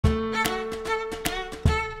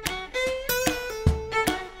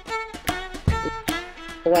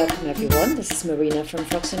Welcome everyone, this is Marina from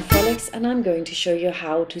Frocks Frolics and I'm going to show you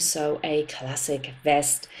how to sew a classic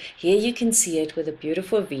vest. Here you can see it with a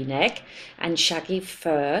beautiful v-neck and shaggy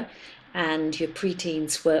fur, and your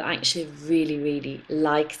preteens will actually really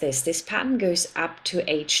like this. This pattern goes up to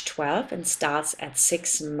age 12 and starts at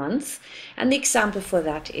 6 months, and the example for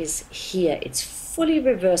that is here. It's fully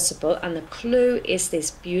reversible and the clue is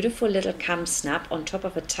this beautiful little Kam Snap on top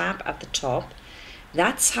of a tab at the top.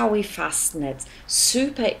 That's how we fasten it.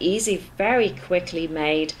 Super easy, very quickly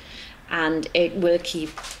made, and it will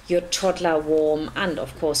keep your toddler warm and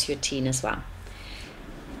of course your teen as well.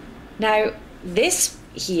 Now this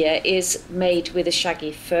here is made with a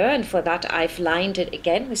shaggy fur, and for that I've lined it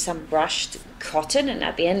again with some brushed cotton, and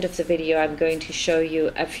at the end of the video I'm going to show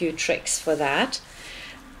you a few tricks for that.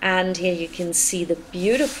 And here you can see the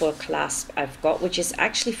beautiful clasp I've got, which is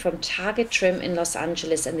actually from Target Trim in Los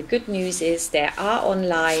Angeles. And the good news is they are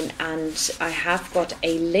online, and I have got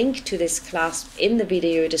a link to this clasp in the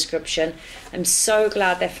video description. I'm so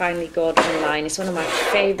glad they finally got online. It's one of my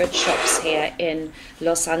favorite shops here in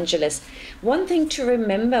Los Angeles. One thing to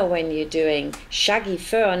remember when you're doing shaggy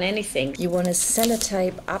fur on anything, you want to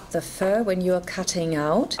sellotape up the fur when you're cutting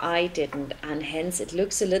out. I didn't, and hence it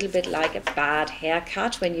looks a little bit like a bad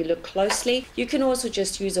haircut when you look closely. You can also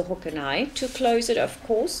just use a hook and eye to close it, of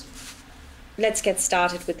course. Let's get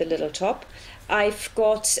started with the little top. I've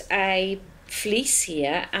got a fleece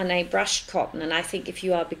here and a brushed cotton, and I think if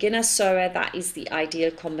you are a beginner sewer, that is the ideal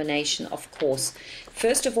combination, of course.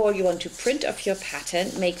 First of all, you want to print off your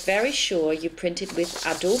pattern. Make very sure you print it with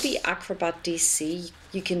Adobe Acrobat DC.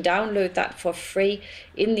 You can download that for free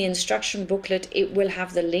in the instruction booklet. It will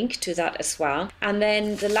have the link to that as well. And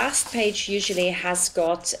then the last page usually has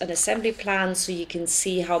got an assembly plan, so you can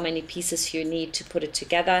see how many pieces you need to put it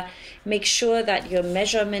together. Make sure that your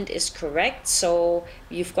measurement is correct, so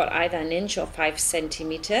you've got either an inch or 5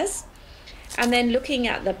 centimeters. And then looking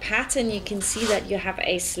at the pattern, you can see that you have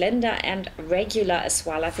a slender and regular as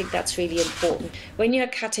well. I think that's really important. When you're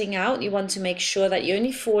cutting out, you want to make sure that you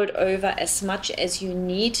only fold over as much as you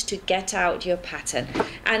need to get out your pattern.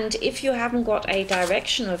 And if you haven't got a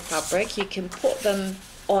directional fabric, you can put them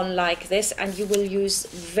on like this and you will use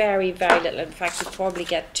very little. In fact, you probably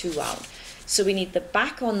get 2 out. So we need the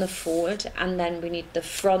back on the fold, and then we need the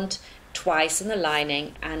front twice in the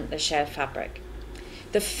lining and the shell fabric.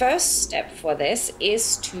 The first step for this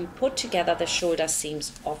is to put together the shoulder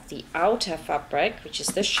seams of the outer fabric, which is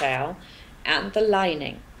the shell, and the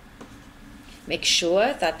lining. Make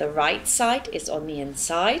sure that the right side is on the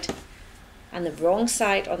inside and the wrong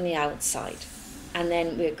side on the outside. And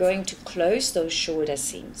then we're going to close those shoulder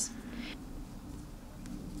seams.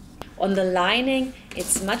 On the lining,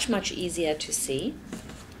 it's much easier to see.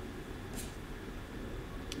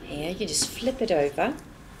 Here, you just flip it over.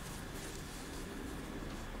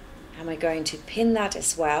 And we're going to pin that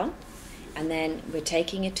as well, and then we're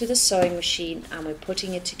taking it to the sewing machine and we're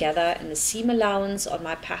putting it together, and the seam allowance on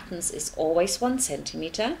my patterns is always 1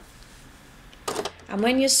 centimeter. And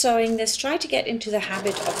when you're sewing this, try to get into the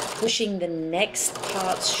habit of pushing the next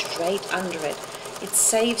part straight under it. It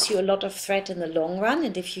saves you a lot of thread in the long run,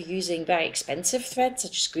 and if you're using very expensive thread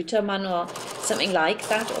such as Gütermann or something like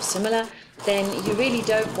that or similar, then you really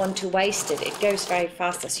don't want to waste it. It goes very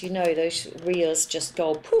fast, as you know, those reels just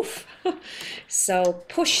go poof. So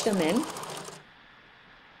push them in,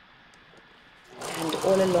 and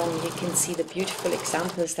all along you can see the beautiful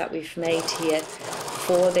examples that we've made here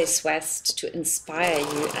for this vest to inspire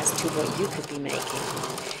you as to what you could be making.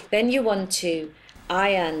 Then you want to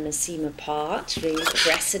iron the seam apart, really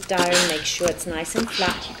press it down, make sure it's nice and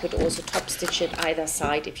flat. You could also top stitch it either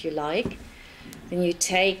side if you like. Then you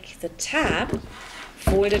take the tab,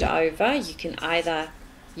 fold it over. You can either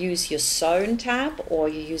use your sewn tab or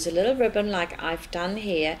you use a little ribbon like I've done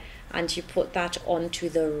here, and you put that onto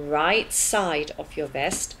the right side of your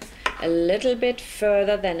vest, a little bit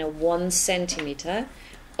further than a 1 centimeter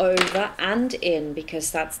over and in,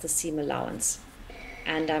 because that's the seam allowance.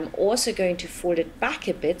 And I'm also going to fold it back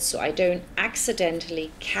a bit so I don't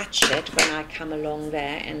accidentally catch it when I come along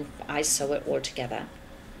there and I sew it all together.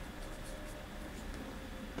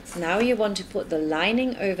 Now you want to put the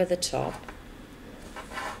lining over the top.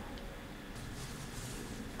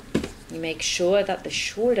 You make sure that the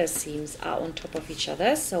shoulder seams are on top of each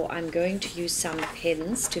other, so I'm going to use some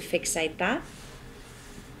pins to fixate that.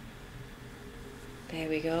 There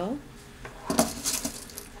we go.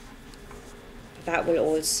 That will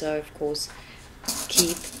also, of course,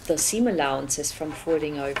 keep the seam allowances from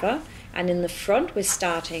folding over. And in the front, we're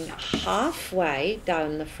starting halfway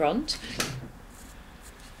down the front.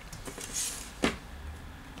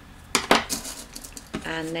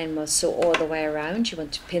 and then we'll sew all the way around. You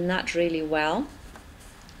want to pin that really well.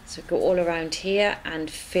 So go all around here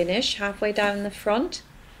and finish halfway down the front,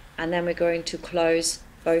 and then we're going to close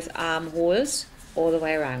both armholes all the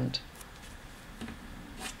way around.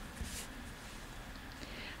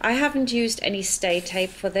 I haven't used any stay tape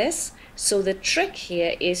for this, so the trick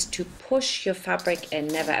here is to push your fabric in.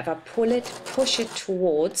 Never ever pull it, push it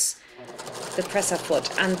towards the presser foot,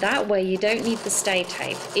 and that way you don't need the stay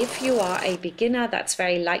tape. If you are a beginner that's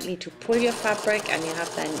very likely to pull your fabric and you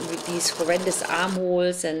have then these horrendous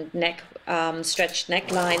armholes and neck stretched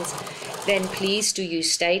necklines, then please do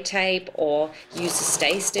use stay tape or use a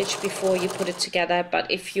stay stitch before you put it together.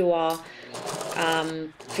 But if you are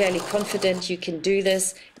fairly confident you can do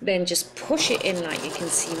this, then just push it in like you can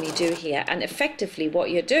see me do here. And effectively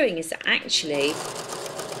what you're doing is actually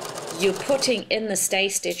you're putting in the stay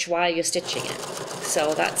stitch while you're stitching it.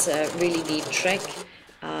 So that's a really neat trick.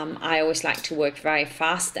 I always like to work very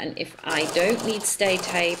fast, and if I don't need stay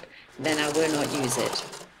tape, then I will not use it.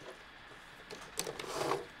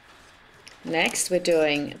 Next, we're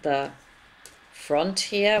doing the front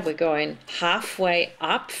here. We're going halfway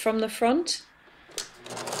up from the front.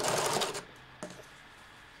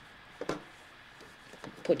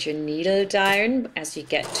 Put your needle down as you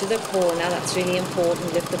get to the corner. That's really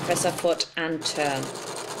important. Lift the presser foot and turn.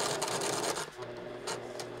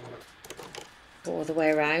 All the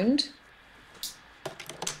way around.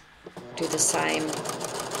 Do the same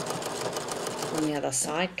on the other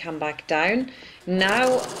side. Come back down.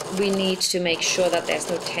 Now we need to make sure that there's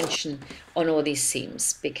no tension on all these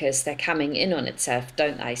seams, because they're coming in on itself,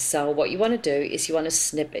 don't they? So what you want to do is you want to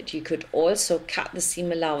snip it. You could also cut the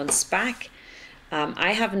seam allowance back.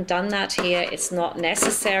 I haven't done that here. It's not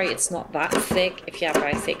necessary. It's not that thick. If you have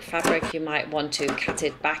very thick fabric, you might want to cut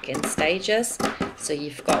it back in stages. So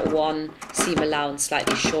you've got one seam allowance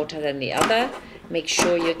slightly shorter than the other. Make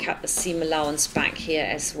sure you cut the seam allowance back here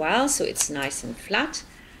as well, so it's nice and flat.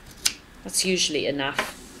 That's usually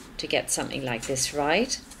enough to get something like this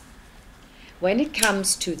right. When it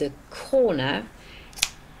comes to the corner,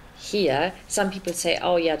 here, some people say,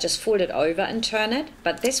 oh yeah, just fold it over and turn it,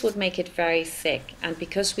 but this would make it very thick. And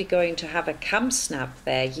because we're going to have a Kam Snap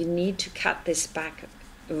there, you need to cut this back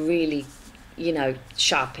really, you know,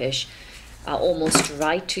 sharpish, almost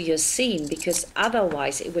right to your seam, because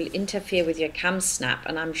otherwise it will interfere with your Kam Snap.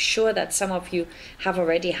 And I'm sure that some of you have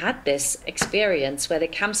already had this experience where the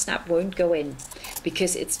Kam Snap won't go in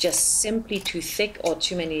because it's just simply too thick or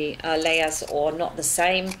too many layers, or not the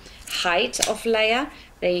same height of layer.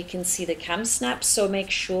 There you can see the Kam Snap, so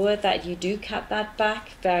make sure that you do cut that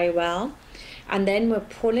back very well. And then we're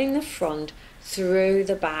pulling the front through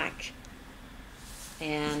the back.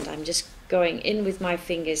 And I'm just going in with my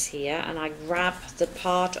fingers here, and I grab the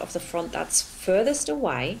part of the front that's furthest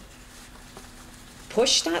away.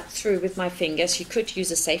 Push that through with my fingers. You could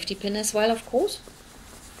use a safety pin as well, of course.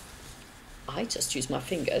 I just use my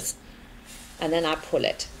fingers. And then I pull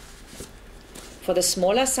it. For the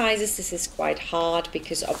smaller sizes, this is quite hard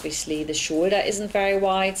because obviously the shoulder isn't very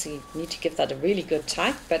wide, so you need to give that a really good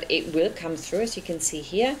tug, but it will come through, as you can see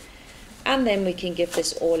here. And then we can give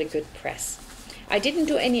this all a good press. I didn't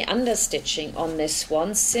do any understitching on this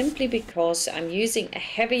one simply because I'm using a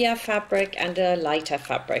heavier fabric and a lighter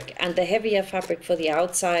fabric, and the heavier fabric for the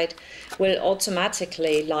outside will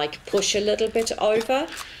automatically like push a little bit over,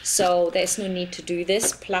 so there's no need to do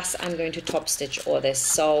this. Plus I'm going to top stitch all this,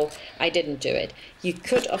 so I didn't do it. You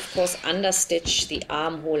could of course understitch the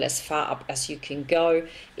armhole as far up as you can go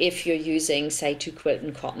if you're using, say, 2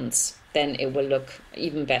 quilted cottons, then it will look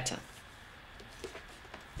even better.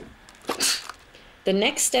 The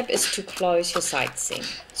next step is to close your side seam.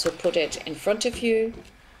 So put it in front of you,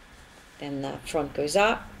 then the front goes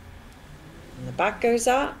up, and the back goes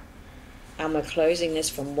up, and we're closing this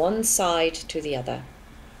from one side to the other.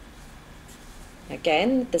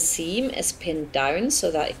 Again, the seam is pinned down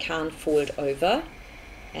so that it can't fold over,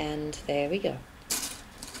 and there we go.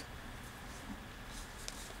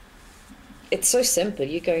 It's so simple.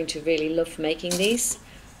 You're going to really love making these.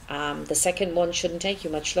 The second one shouldn't take you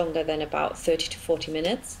much longer than about 30 to 40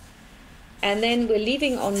 minutes. And then we're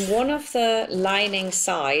leaving on one of the lining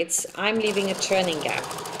sides, I'm leaving a turning gap.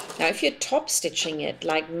 Now if you're top stitching it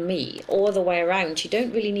like me all the way around, you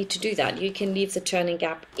don't really need to do that. You can leave the turning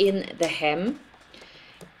gap in the hem.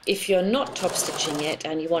 If you're not top stitching it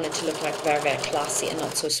and you want it to look like very, very classy and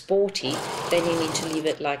not so sporty, then you need to leave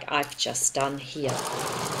it like I've just done here.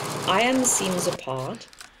 Iron the seams apart.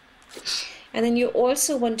 And then you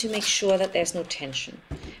also want to make sure that there's no tension.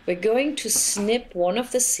 We're going to snip one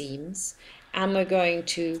of the seams, and we're going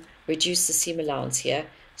to reduce the seam allowance here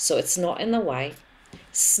so it's not in the way.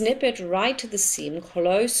 snip it right to the seam,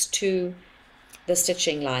 close to the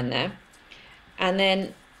stitching line there, and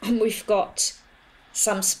then we've got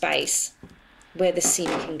some space where the seam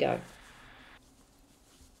can go.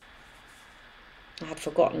 I had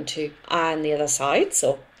forgotten to iron the other side,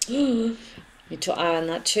 so need to iron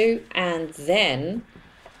that too, and then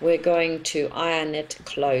we're going to iron it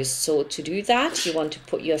closed. So to do that, you want to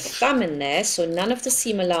put your thumb in there so none of the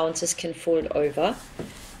seam allowances can fold over,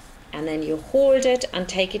 and then you hold it and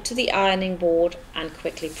take it to the ironing board and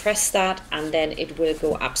quickly press that, and then it will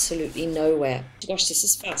go absolutely nowhere. Gosh, this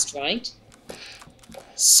is fast, right?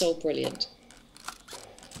 So brilliant.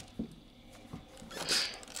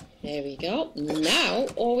 There we go. Now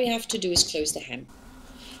all we have to do is close the hem.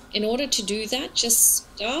 In order to do that, just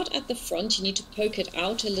start at the front. You need to poke it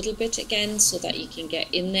out a little bit again so that you can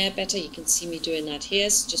get in there better. You can see me doing that here.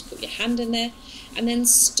 So just put your hand in there and then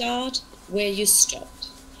start where you stopped.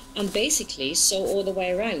 And basically sew all the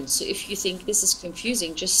way around. So if you think this is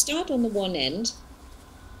confusing, just start on the one end,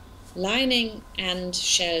 lining and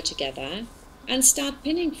shell together, and start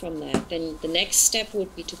pinning from there. Then the next step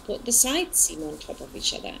would be to put the side seam on top of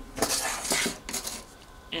each other.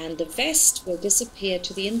 And the vest will disappear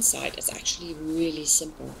to the inside. It's actually really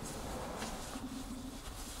simple.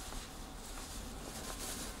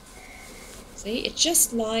 See, it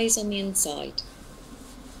just lies on the inside.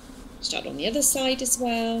 Start on the other side as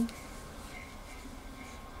well.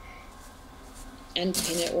 And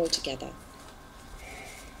pin it all together.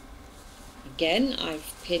 Again,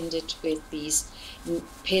 I've pinned it with these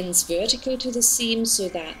pins vertical to the seam so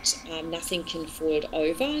that nothing can fold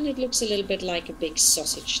over, and it looks a little bit like a big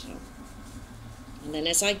sausage now. And then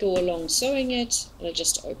as I go along sewing it, it'll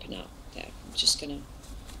just open up. There, I'm just going to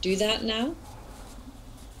do that now.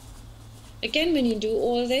 Again, when you do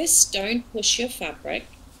all this, don't push your fabric.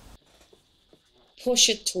 Push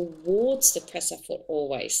it towards the presser foot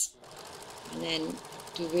always. And then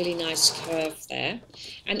do a really nice curve there.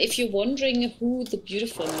 And if you're wondering who the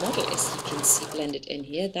beautiful model is, you can see blended in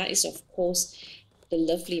here. That is, of course, the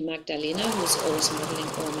lovely Magdalena, who's always modeling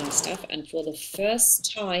all my stuff. And for the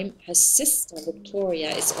first time, her sister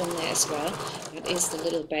Victoria is on there as well. That is the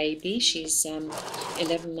little baby. She's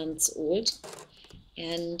 11 months old,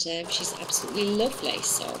 and she's absolutely lovely.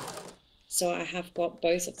 So I have got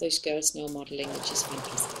both of those girls now modeling, which is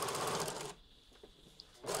fantastic.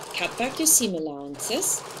 Cut back your seam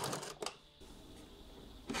allowances.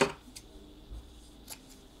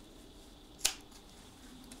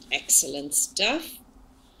 Excellent stuff.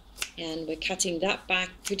 And we're cutting that back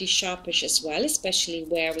pretty sharpish as well, especially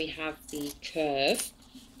where we have the curve,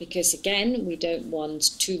 because again, we don't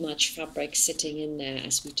want too much fabric sitting in there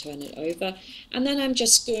as we turn it over. And then I'm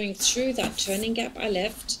just going through that turning gap I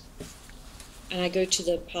left, and I go to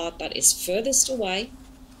the part that is furthest away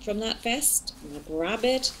from that vest, and I grab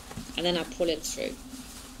it, and then I pull it through.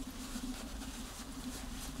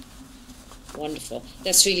 Wonderful.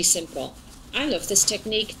 That's really simple. I love this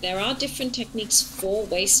technique. There are different techniques for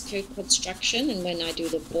waistcoat construction, and when I do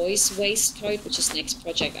the boys waistcoat, which is next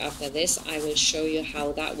project after this, I will show you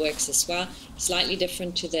how that works as well. Slightly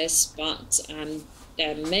different to this, but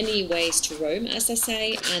there are many ways to roam, as I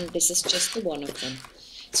say, and this is just the one of them.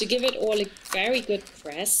 So give it all a very good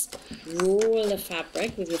press. Roll the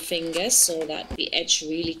fabric with your fingers so that the edge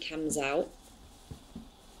really comes out.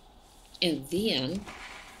 And then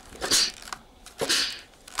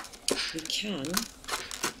we can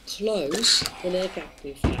close the little gap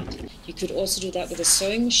we've had. You could also do that with a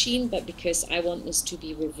sewing machine, but because I want this to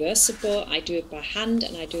be reversible, I do it by hand,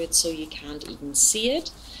 and I do it so you can't even see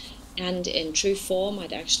it. And in true form,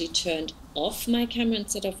 I'd actually turned off my camera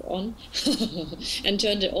instead of on and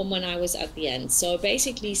turned it on when I was at the end. So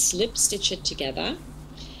basically slip stitch it together,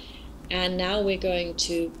 and now we're going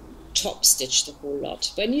to top stitch the whole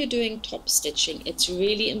lot. When you're doing top stitching, it's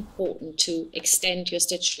really important to extend your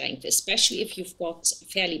stitch length, especially if you've got a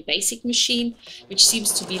fairly basic machine which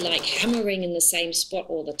seems to be like hammering in the same spot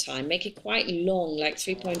all the time. Make it quite long, like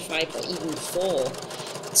 3.5 or even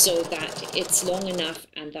 4, so that it's long enough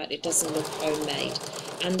and that it doesn't look homemade.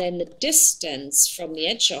 And then the distance from the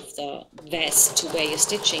edge of the vest to where you're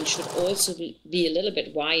stitching should also be a little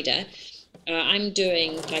bit wider. I'm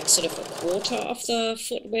doing like sort of a quarter of the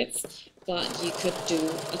foot width, but you could do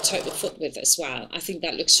a total foot width as well. I think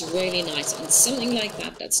that looks really nice, and something like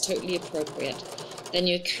that, that's totally appropriate. Then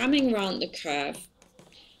you're coming around the curve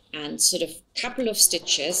and sort of couple of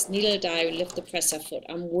stitches, needle down, lift the presser foot,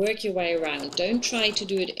 and work your way around. Don't try to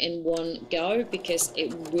do it in one go because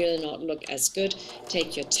it will not look as good.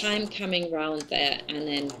 Take your time coming around there, and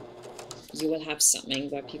then you will have something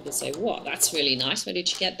where people say, "Wow, that's really nice. Where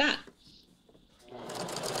did you get that?"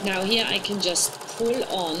 Now here I can just pull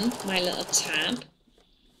on my little tab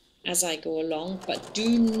as I go along, but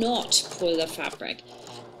do not pull the fabric.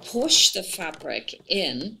 Push the fabric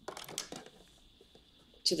in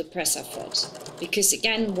to the presser foot, because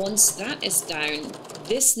again, once that is down,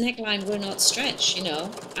 this neckline will not stretch, you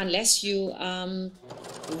know, unless you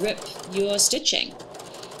rip your stitching.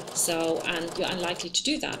 So, and you're unlikely to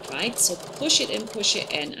do that, right? So push it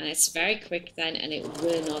in, and it's very quick then, and it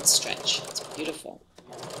will not stretch. It's beautiful.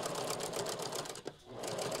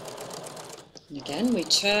 And again, we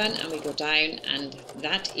turn and we go down, and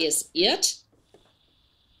that is it.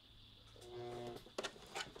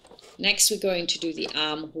 Next, we're going to do the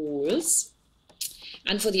armholes.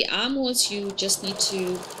 And for the armholes, you just need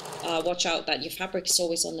to watch out that your fabric is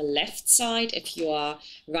always on the left side if you are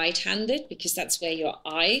right-handed, because that's where your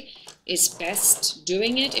eye is best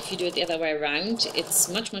doing it. If you do it the other way around, it's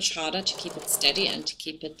much, much harder to keep it steady and to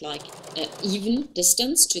keep it like an even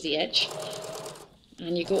distance to the edge.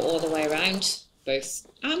 And you go all the way around both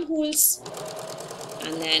armholes,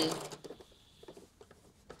 and then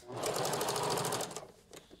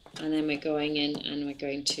we're going in and we're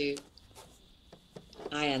going to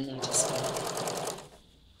iron that as well.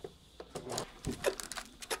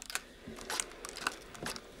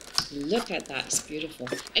 Look at that, it's beautiful.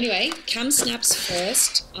 Anyway, Kam Snaps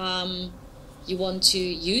first. You want to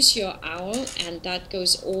use your owl, and that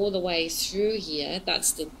goes all the way through here.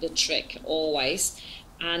 That's the trick always.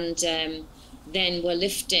 And then we're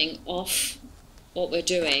lifting off what we're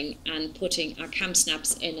doing and putting our Kam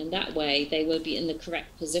Snaps in, and that way they will be in the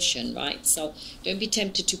correct position, right? So don't be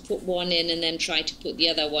tempted to put one in and then try to put the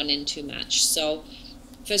other one in to match. So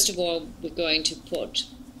first of all, we're going to put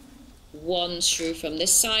one through from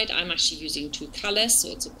this side. I'm actually using two colors, so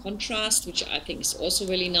it's a contrast, which I think is also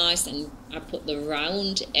really nice. And I put the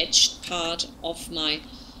round edged part of my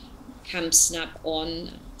Kam Snap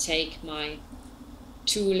on, take my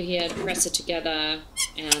tool here, press it together,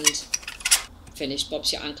 and finish.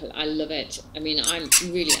 Bob's your uncle. I love it. I mean, I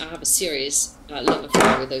have a serious love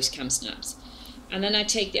affair with those Kam Snaps. And then I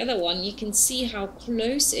take the other one. You can see how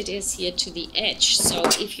close it is here to the edge. So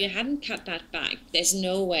if you hadn't cut that back, there's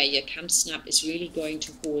no way your Kam Snap is really going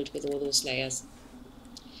to hold with all those layers.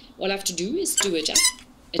 All I have to do is do it up.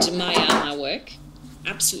 Admire my work.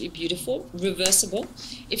 Absolutely beautiful. Reversible.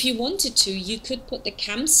 If you wanted to, you could put the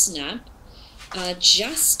Kam Snap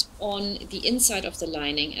just on the inside of the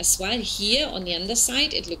lining as well. Here on the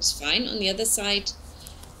underside it looks fine. On the other side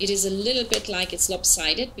it is a little bit like it's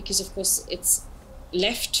lopsided, because of course it's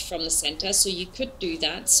left from the center, so you could do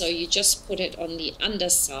that. So you just put it on the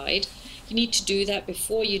underside. You need to do that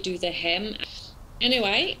before you do the hem.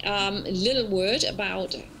 Anyway, a little word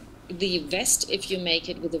about the vest if you make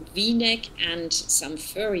it with a v-neck and some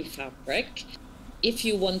furry fabric. If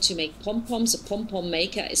you want to make pom-poms, a pom-pom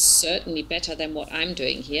maker is certainly better than what I'm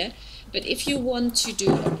doing here. But if you want to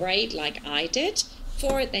do a braid like I did,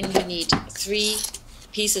 for it then you need 3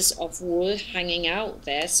 pieces of wool hanging out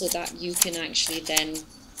there so that you can actually then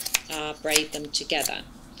braid them together.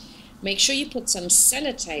 Make sure you put some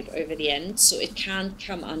sellotape over the end so it can't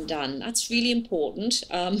come undone. That's really important.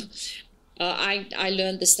 I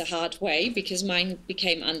learned this the hard way because mine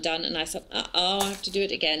became undone, and I thought, I have to do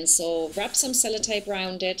it again. So wrap some sellotape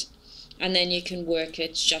around it, and then you can work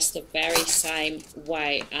it just the very same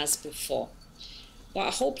way as before. Well,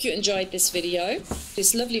 I hope you enjoyed this video.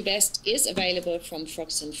 This lovely vest is available from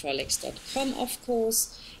frocksandfrolics.com, of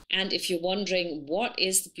course. And if you're wondering what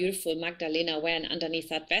is the beautiful Magdalena wearing underneath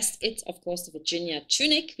that vest, it's of course the Virginia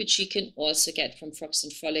tunic, which you can also get from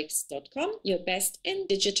frocksandfrolics.com, your best in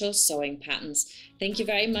digital sewing patterns. Thank you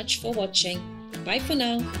very much for watching. Bye for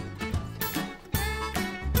now.